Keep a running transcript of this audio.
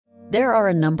There are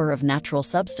a number of natural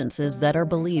substances that are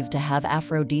believed to have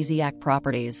aphrodisiac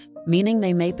properties, meaning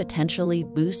they may potentially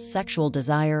boost sexual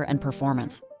desire and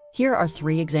performance. Here are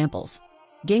 3 examples.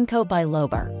 Ginkgo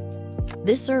biloba.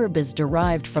 This herb is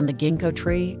derived from the ginkgo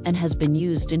tree and has been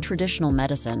used in traditional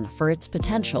medicine for its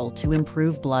potential to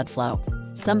improve blood flow.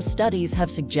 Some studies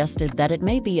have suggested that it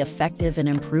may be effective in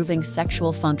improving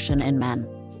sexual function in men.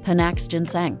 Panax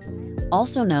ginseng.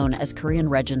 Also known as Korean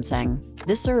red ginseng,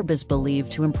 this herb is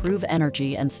believed to improve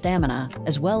energy and stamina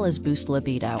as well as boost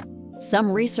libido.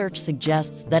 Some research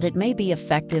suggests that it may be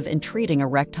effective in treating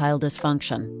erectile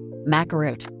dysfunction. Maca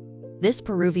root. This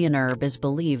Peruvian herb is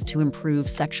believed to improve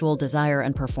sexual desire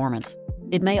and performance.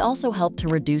 It may also help to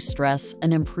reduce stress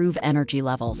and improve energy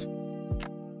levels.